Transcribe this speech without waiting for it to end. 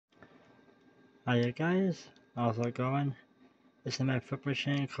Hiya guys, how's it going? This is my flip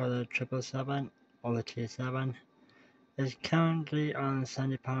machine called the 777 or the T7. It's currently on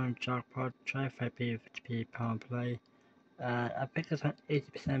 £70 jackpot, try 5p, 50p pound play. I think it's on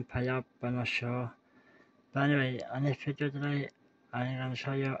 80% payout, but I'm not sure. But anyway, on this video today, I'm going to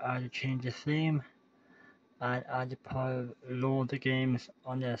show you how to change the theme and how to put load the games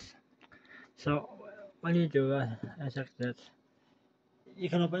on this. So, when you do it, it's like this. You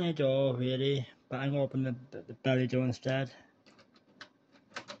can open the door really, but I'm going to open the belly door instead.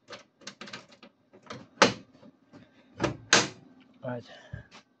 Right.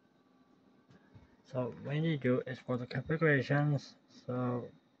 So when you do is go to configurations. So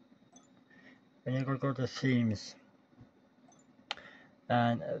then you go to themes,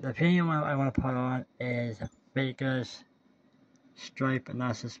 and the theme I want to put on is Vegas Stripe, and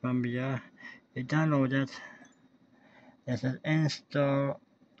that's this one here. You download it. It says install,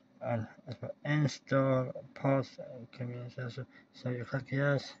 and it's for install post communication. So you click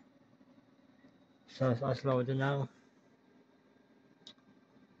yes. So that's loaded now.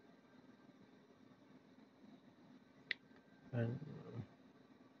 And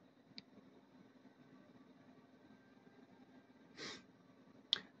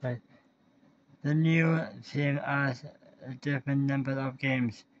right. The new theme has a different number of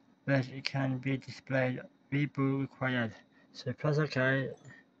games, which can be displayed. Reboot required. So press OK.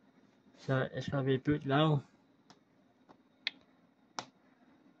 So it's gonna reboot now.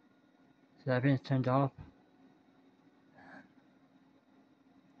 So everything's turned off.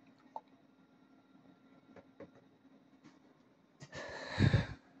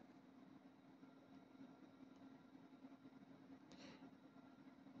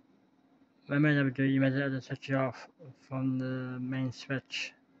 When you do, you might have to switch it off from the main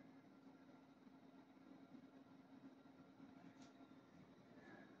switch.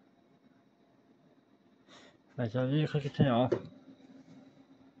 Right, so you click it turn it off.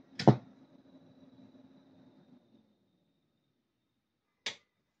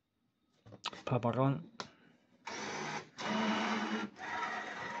 Pop back on.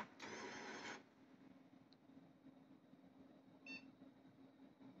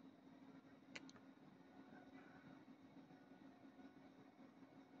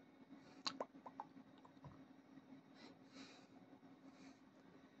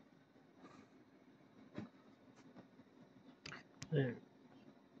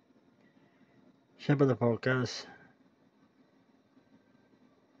 Simple the focus.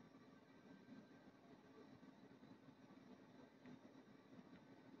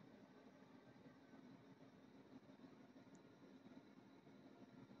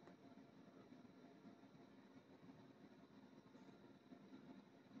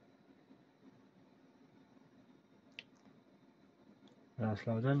 That's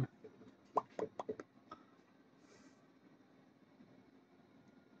loading.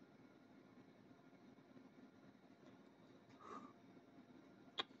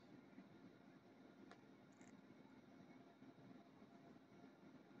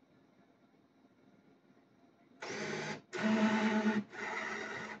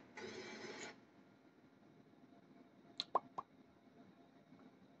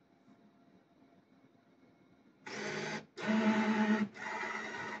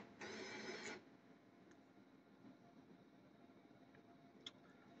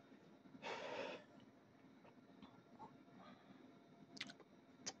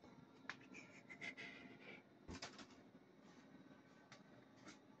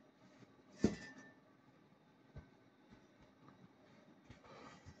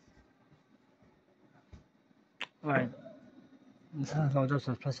 Right. So loaded,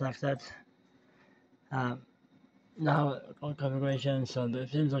 so press exit. Now on configuration, so the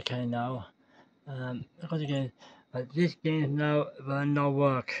thing's okay now. Because again, but this game now will not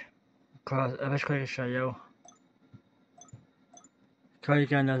work. Cause I'm just going to show you. Cause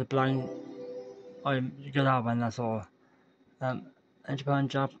again, there's a blank. Oh, you get that one. That's all. Japan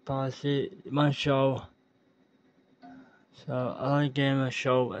job policy one show. So only game will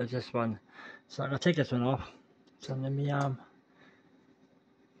show is this one. So I'm gonna take this one off. So let me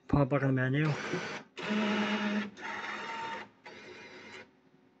put it back in the menu.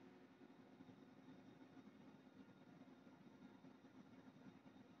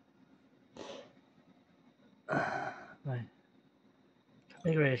 Right.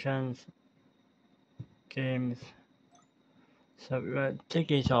 Configurations, games. So we're gonna take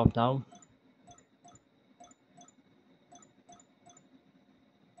these off now.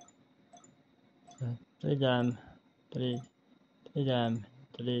 So delete them, delete them,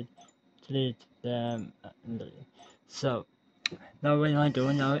 delete them, delete. So Now what I'm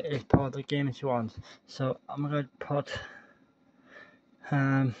doing now is put the games you want. So I'm gonna put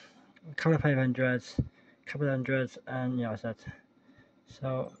a couple of 500s, couple of hundreds, and yeah, that's it.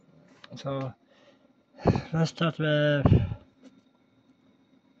 So let's start with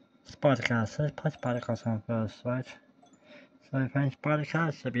Spartacus. Let's put Spartacus on first, right? So I find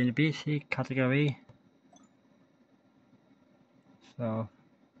Spartacus, it'll be in the BC category. So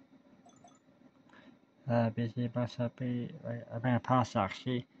BC must be, right, I'm gonna pass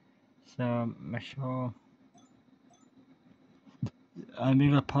actually. So make sure I'm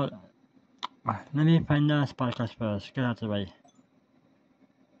gonna put, let me find the Spartacus first, get out of the way.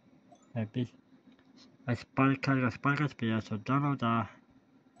 Maybe Spartacus, yeah, so download that.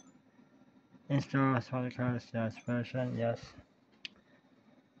 Install Spartacus, yes, version, yes.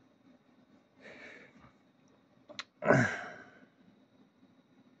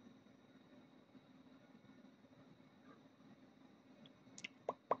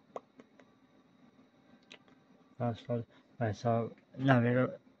 That's good. Right, so now we're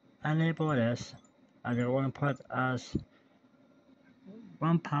gonna enable this, and we're going to put as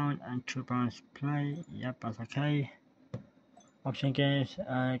 £1 and £2 play. Yep, that's okay. Option games,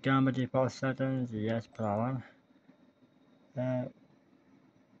 gamma default settings, yes, put that one.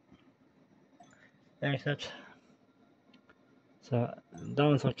 Exit. So that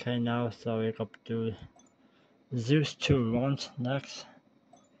one's okay now, so we go to Zeus 2 launch next.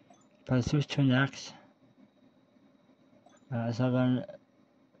 Put Zeus 2 next. So then,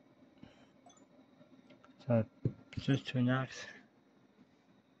 so Zeus 2 next.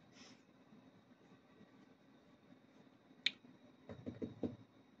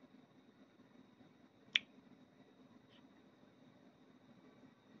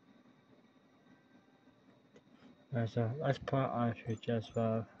 So let's put on future as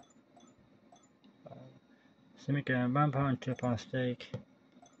well. So we get £1, £2 stake.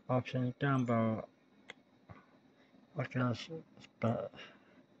 Option gamble. Okay, but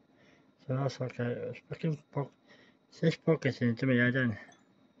so that's okay. This focusing to me, I don't.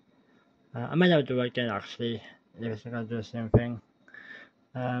 I might have to do it again actually. If it's gonna do the same thing.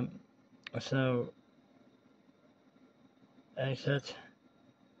 So exit.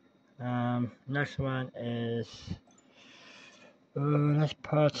 Next one is let's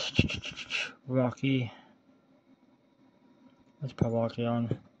put Rocky. Let's put Rocky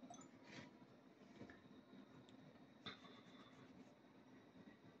on.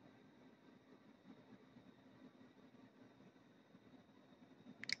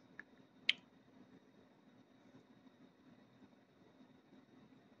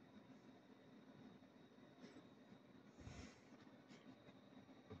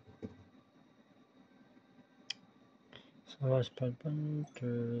 So let's put 1,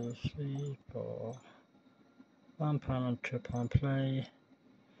 2, 3, 4. £1 and £2 play.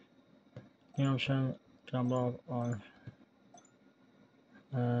 The option gamble on.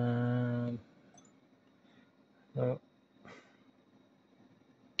 So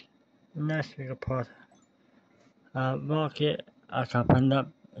next we can put Rocket. I can find up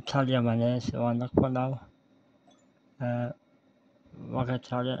Italian one is the one look for now. Rocket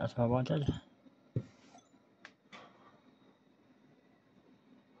Italian as I wanted.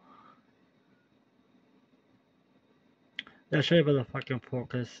 Let's show you about the fucking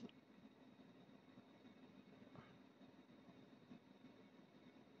focus.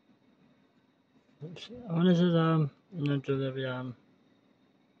 What is it, not delivery,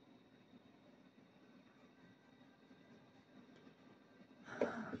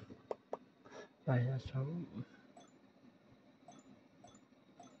 right, so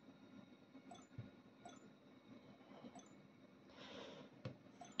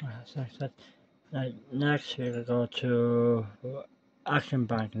right, next we will go to Action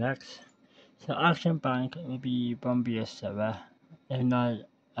Bank next. So Action Bank will be Bombay server, if not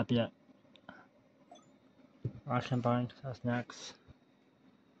a bit. Action Bank, that's next.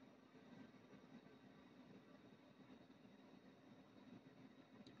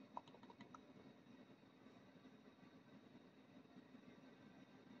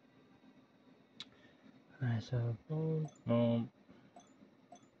 Right, so boom.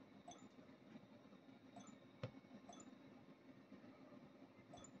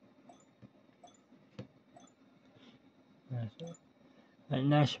 Right,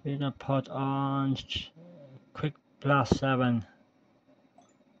 next we're gonna put on Quick Blast 7,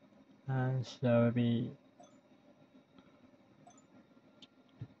 and so it'll be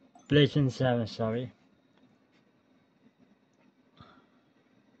Blazing 7, sorry.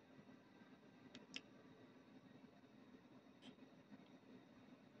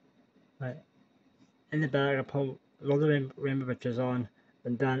 Right, in the bag I put lot of rainbow pictures on,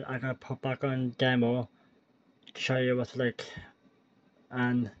 and then I'm gonna put back on demo to show you what's like,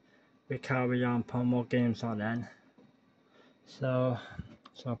 and we carry on put more games on then. So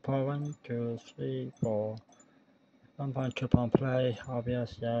put 1, 2, 3, 4. 1.2 play,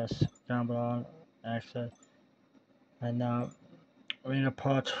 obvious, yes, gamble on, exit. And now we're gonna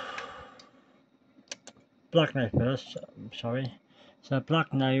put Black Knight first, sorry. So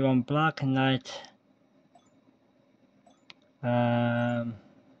Black Knight, you want Black Knight, Black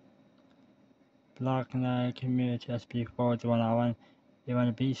Knight Community SP4, do you want that one? You want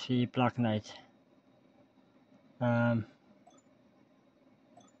a BC Black Knight. It's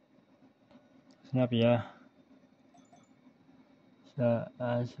not here. So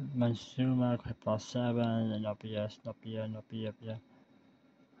as Mansuma, Quick 7, and not here.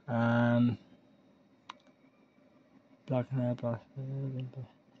 Black Knight, Black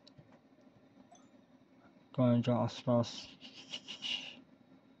going to Oslos.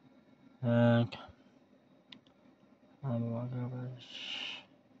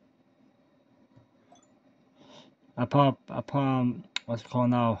 Apart what's it called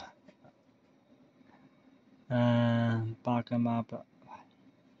now? Back him up.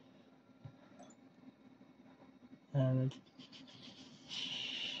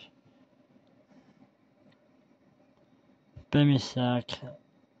 Bear me a sec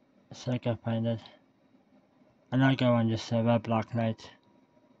I find it. And I go on your server, Black Knight.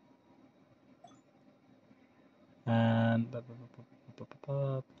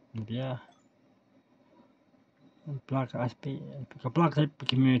 Yeah. Black Knight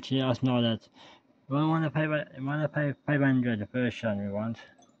community, I know that. We want to pay 500 the first one we want.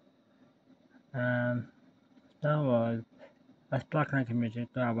 That was that's Black Knight community,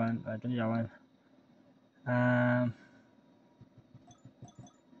 that one, I don't know that one.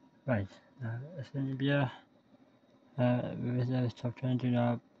 Right, it's going to be a top 20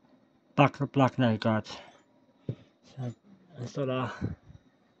 now. Black Knight got. So install that.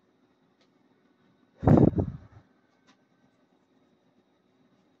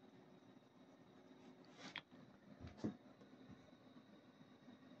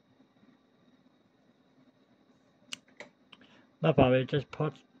 No problem, just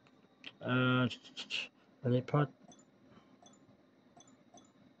put they put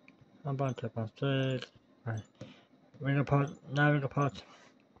I'm about to put 6. Right. We're gonna put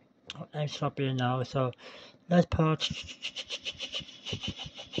I'm stopping now, so let's put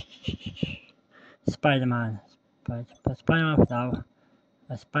Spider-Man. Put Spider-Man for now.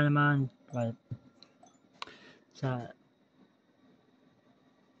 Spider-Man, right. So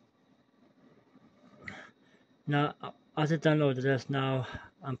now as I downloaded this now,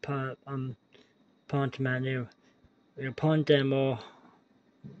 I'm put to menu. We're put demo,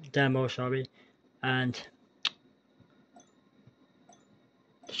 sorry, and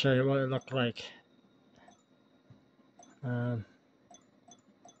to show you what it looked like. Right.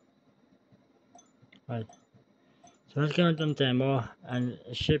 So let's go into demo, and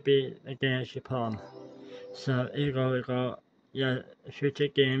it should be again. It should put on. So here we go. Yeah, future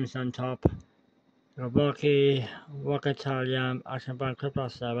games on top. Rocky, Walk Italian, Action Band, Quick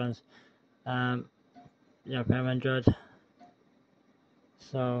 7s. Yeah, 500.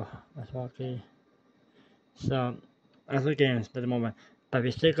 So that's Rocky. So that's the games at the moment, but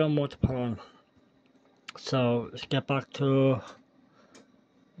we still got more to put on. So let's get back to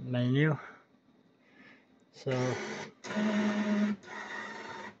menu. So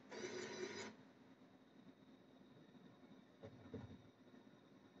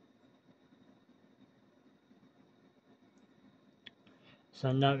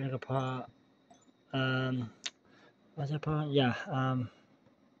now we're gonna put what's it put? Yeah,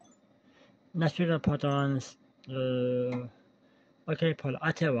 next we're gonna put on okay, put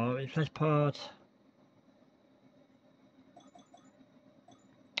I tell you what, let's put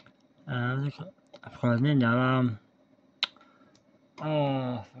I forgot his name now.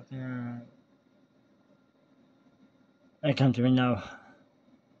 Oh fucking I can't do it now.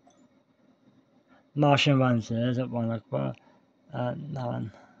 Martian ones, is it one like what? That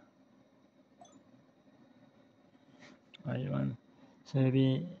one. Right one. So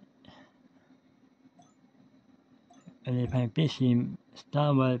maybe and they play BC,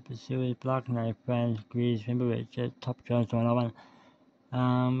 Star Wars, Pursuit, Black Knight, Friends, Grease, Rainbow Witches, Top Jones, one.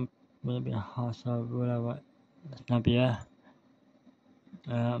 Will it be a house or whatever? It's not be a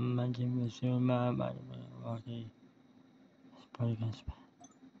Managing Museum, Rocky.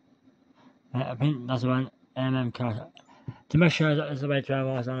 I think that's the one. Card. To make sure that is the right one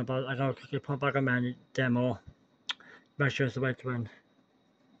I was on about, I gotta quickly put back on my demo. Make sure it's the right one.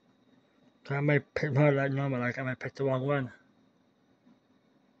 I might pick more like normal, like I might pick the wrong one.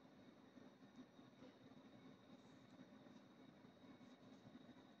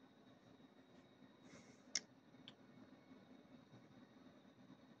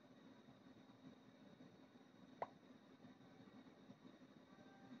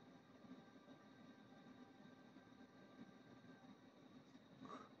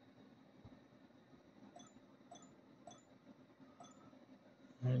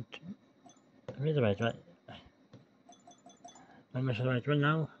 Right. I'm the right, right. I'm the right one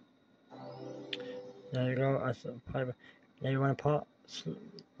now. There you go. That's five. There you want to put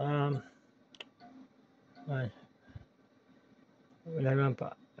right. There you want to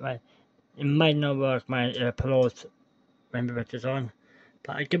put right. It might not work. My pillows remember it is on,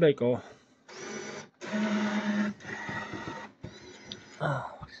 but I give it a go.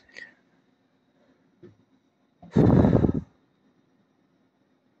 Oh.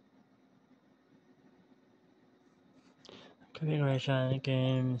 Configuration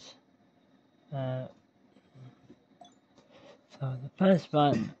games. So the first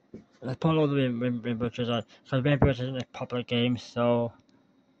one, let's put all the Rainbow Bridges on. So Rainbow Bridges is a popular game, so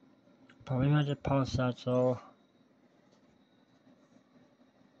probably want to pause that. So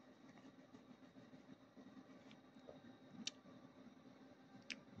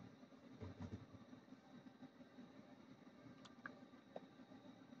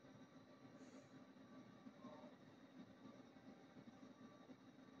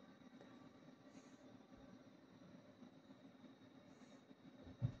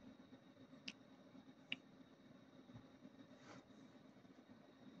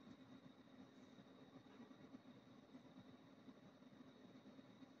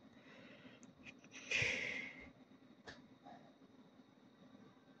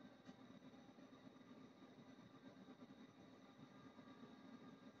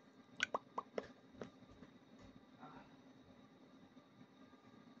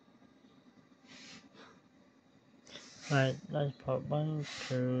right, let's put 1,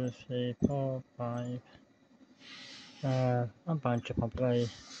 2, 3, 4, 5. A bunch of play.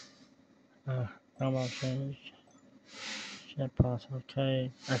 Normal change. Share pass,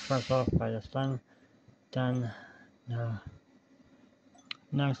 okay. Xbox off by the sun. Done. No.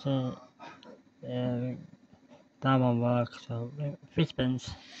 Next thing, that won't work, so 3 spins.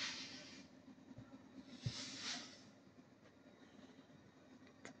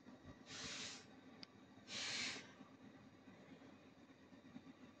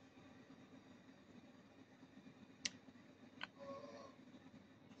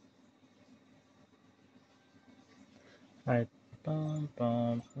 Right. Bum,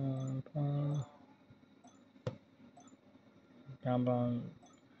 bum, bum, bum. Down, bum.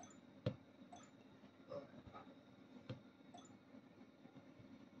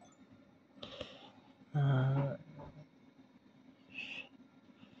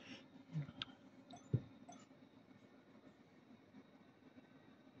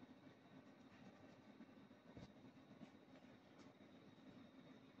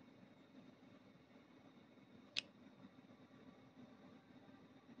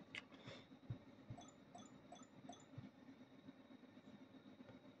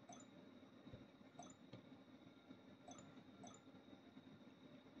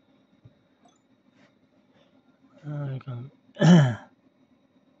 There we go.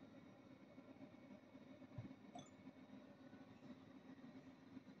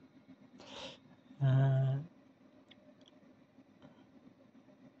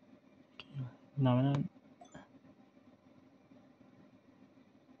 No,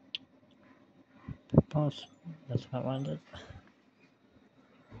 pause. That's what I wanted.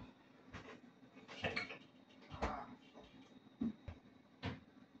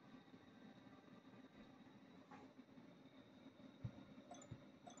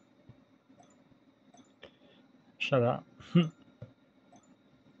 Shut up.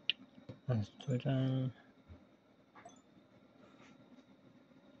 Let's do it then.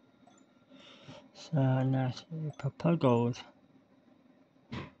 So next, purple gold.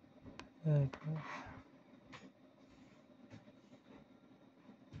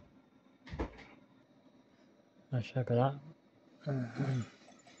 Let's check it out.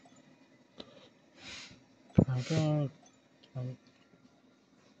 Purple gold.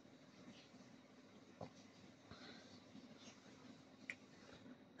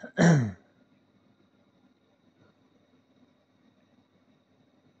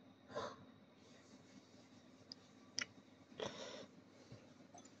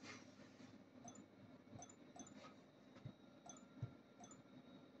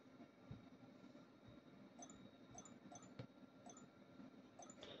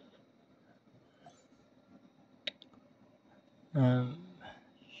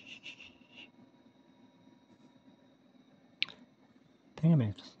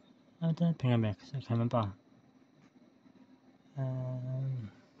 Pingamix. I did Pingamix, I can't remember.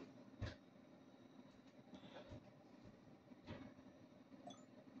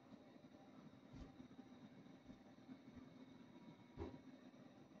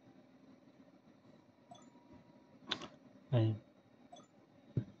 Wait.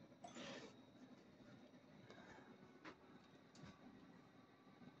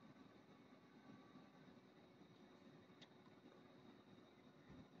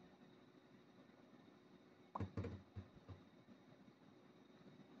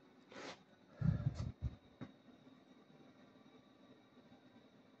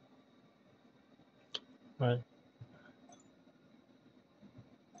 Right.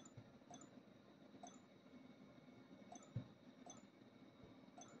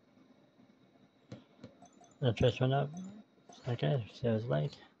 The trace went up. Okay, so it was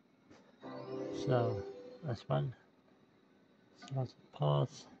like. So that's fun. So lots of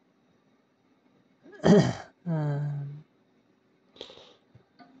pause.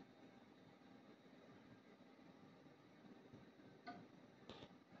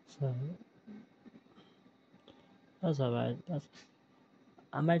 So that's alright.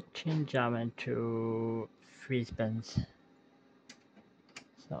 I might change Java to free spins.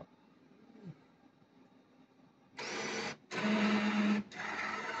 So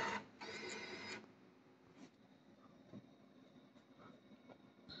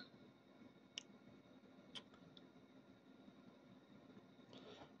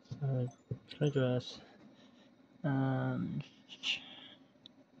address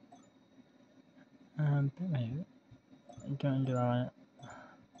wait, don't do that.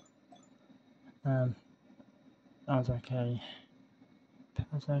 That's okay.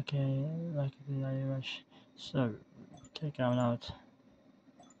 That's okay. Like the Irish. So take them out.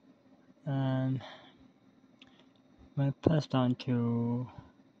 And when press down to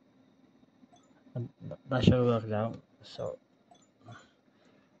that should work now. So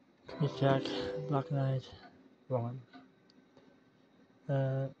please check black light wrong.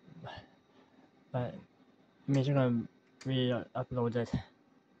 But I'm gonna re-upload it.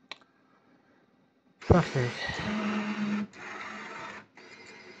 Perfect.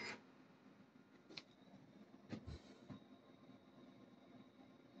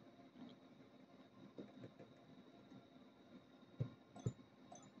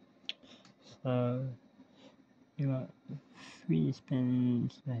 So you want 3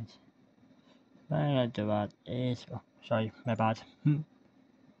 spins, right? What I'm gonna do that is, oh, sorry, my bad. Wait,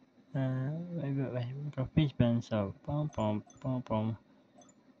 we got 3 spins, so boom, boom, boom, boom.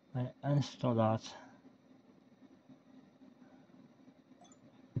 I install that.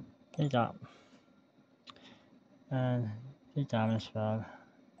 Take that. And take that as well.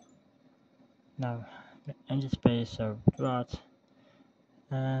 Now, empty space, so do that.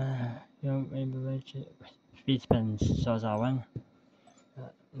 Maybe reach 3 spins, so that one.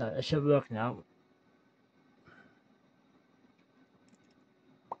 No, it should work now.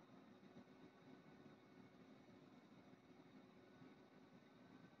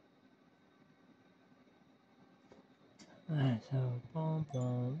 Alright, so boom,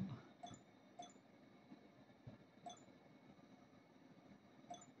 boom.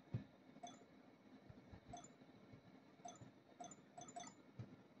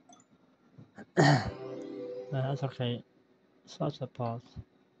 That's okay. Such a pause.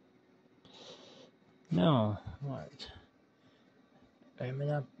 No, right. Wait a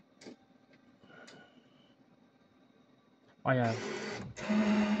minute. Oh yeah.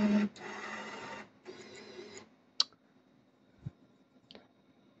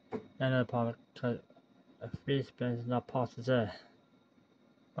 Another part because a free spin is not possible there.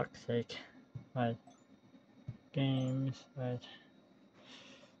 Fuck's sake. Right. Games, right.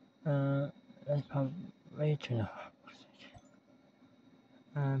 That's probably way too now.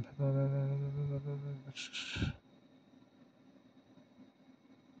 I'm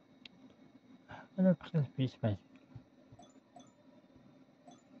gonna put this free spin.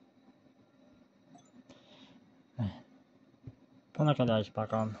 Put like a dice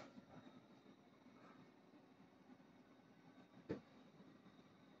back on.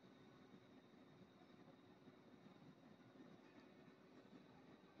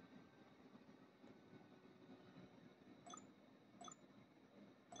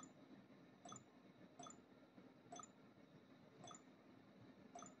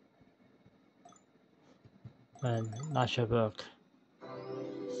 And that should work.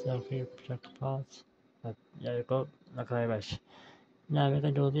 So keep check the parts. But there you go. Like I wish. Now we're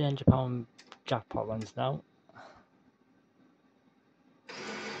gonna do the £100 jackpot ones now.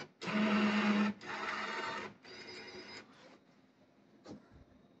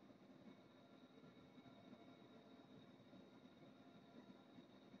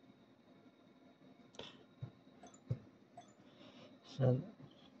 So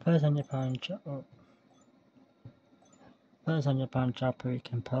first £100 job we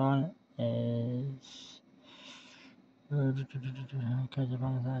can put on is let's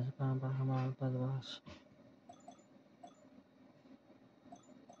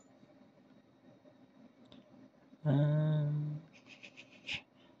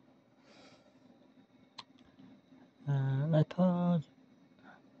put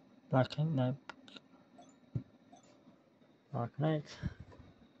black and light.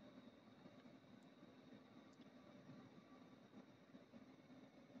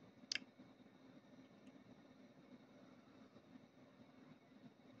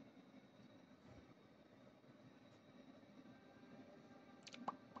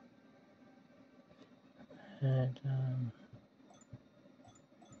 And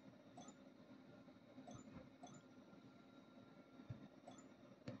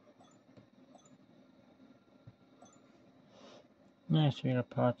next we're gonna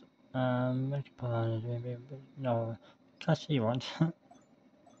put which part no classy one.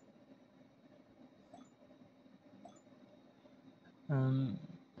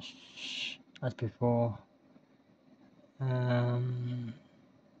 As before.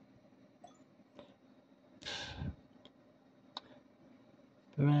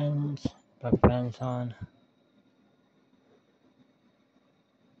 Friends, put friends on.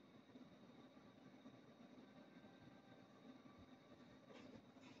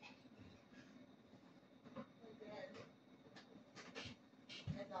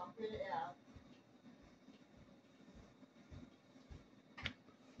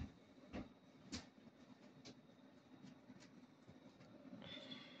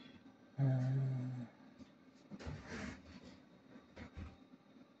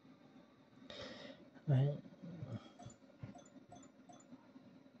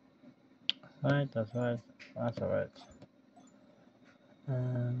 Right, that's right. That's alright.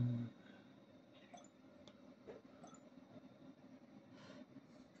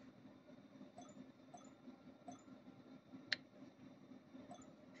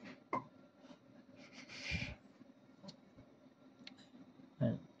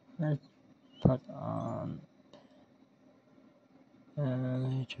 Right, let's put on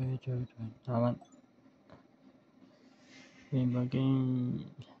that one. Rainbow game.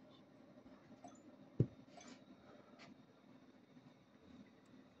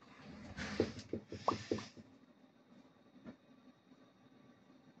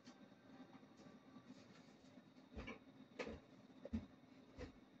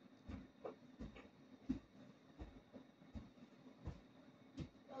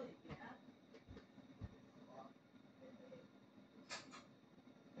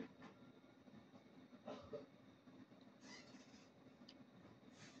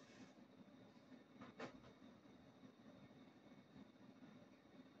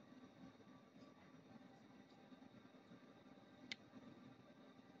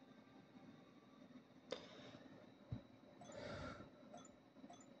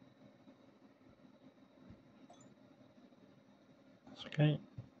 That's great.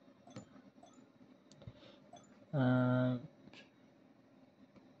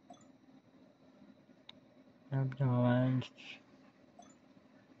 Orange.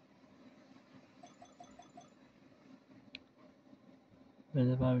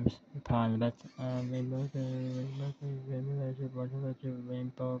 With the upon that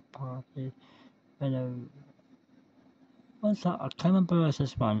rainbow party. What's that? I can't remember what's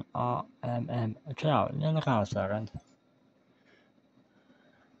this one. Check out. Look out a second.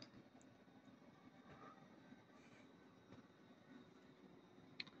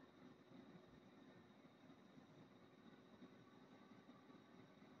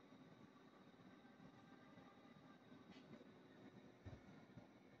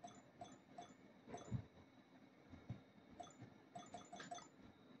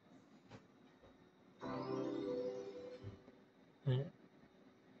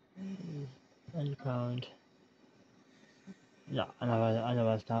 Underground. Yeah, I know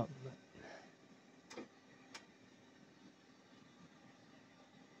what's that.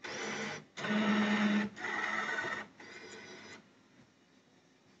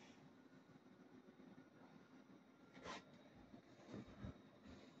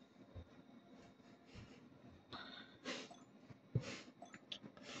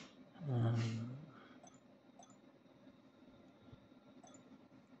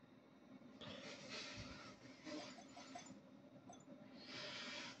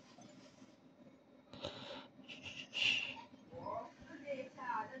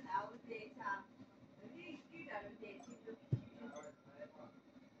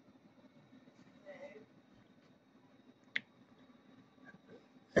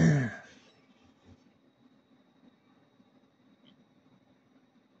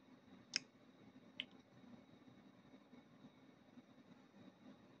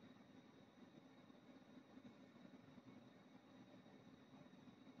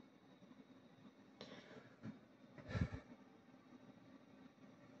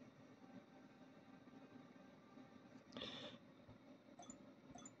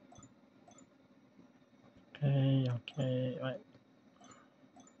 Okay, right.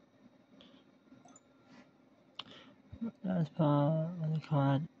 That's what do you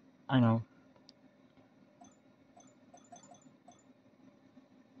call it? I know.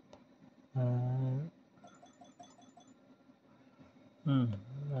 Uh,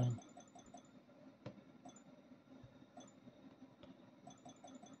 right.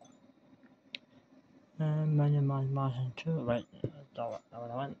 Minimize margin too, right? That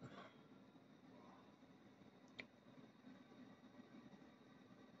one.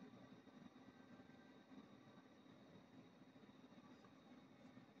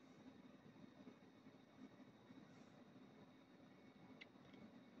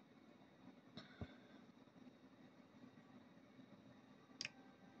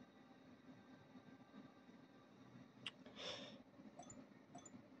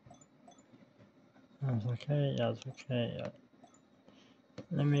 That's okay, that's okay.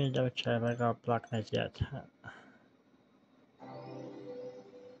 Let me double check if I got blackness yet.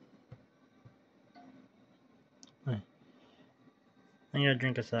 I'm gonna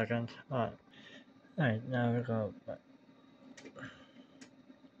drink a second. Alright, now we go.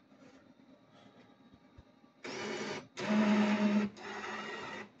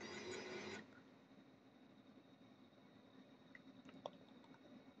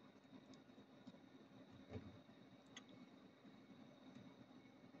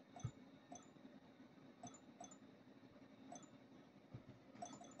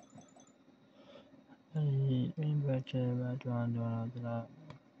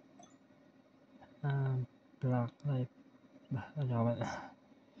 Black light.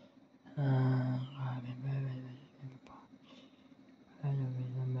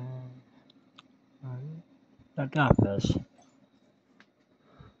 The darkness.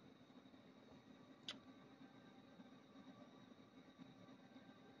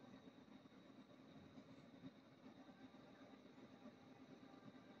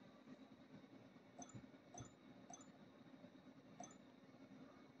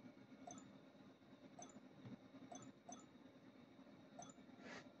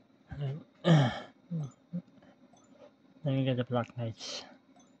 Let me get the black lights.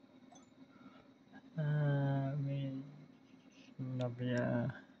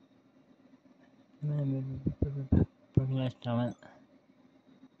 Nobia. Black lights down.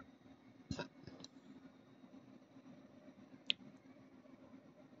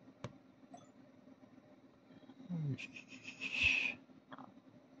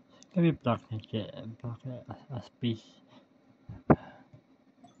 Maybe black lights, yeah. Black a space.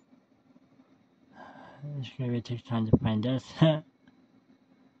 It's gonna take time to find this.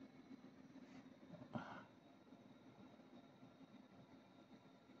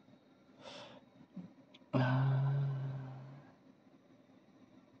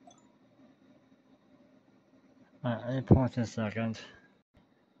 Let me pause a second.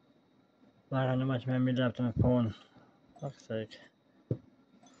 I don't know much memory left on my phone. Fuck's sake.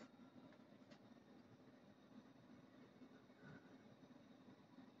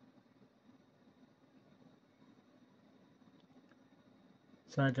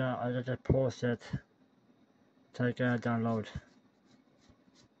 So I just pause it so I can download.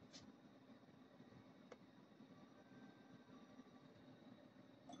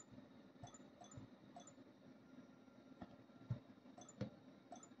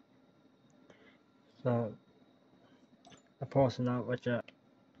 So I pause it now, which and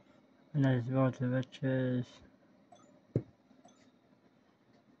then go to which is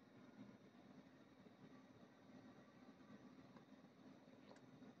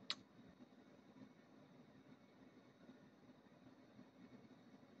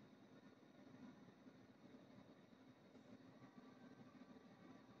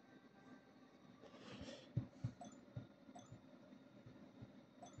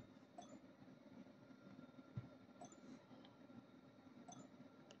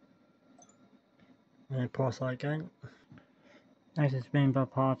and I pause that again. Next is Rainbow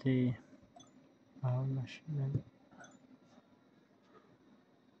Party. Machine.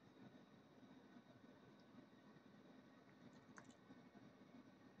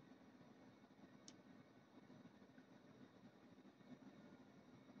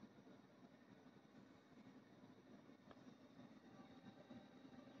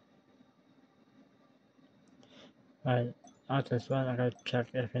 Right, after this one, I'm gonna check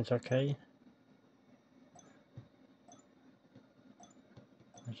if everything's okay.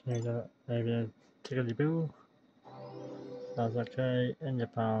 I just need maybe a tickety boo. That's okay. In the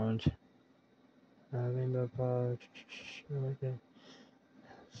pound. Rainbow pod. Okay.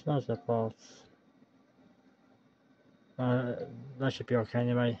 Smells the pulse. That should be okay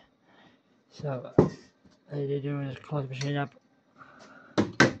anyway. So, all you do is close the machine up.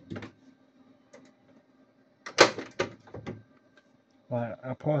 Right,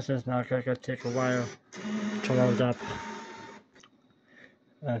 I'll pause this now because it's going to take a while to load up.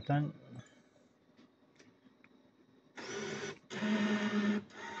 Done.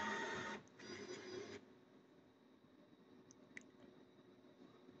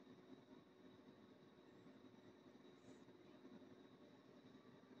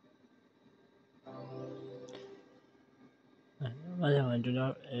 What I want to do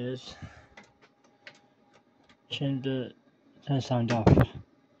now is change the sound off.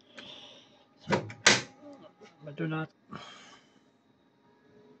 So, I do that.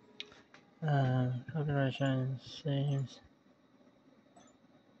 Configuration seems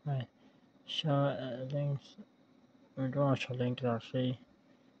right. Show links. We don't want to show links actually.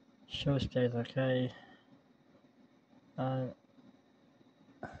 Show stays okay.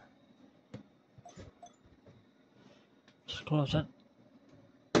 Just close it.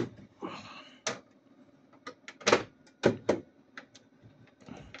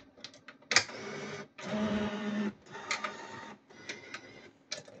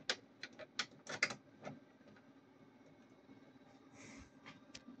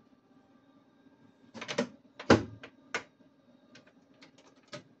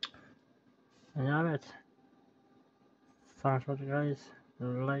 And you have it. Thanks for watching guys.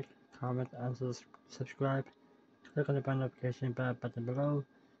 Like, comment and subscribe. Click on the bell notification button below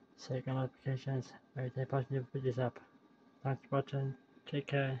so you get notifications every time I post new videos up. Thanks for watching. Take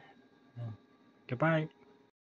care. And goodbye.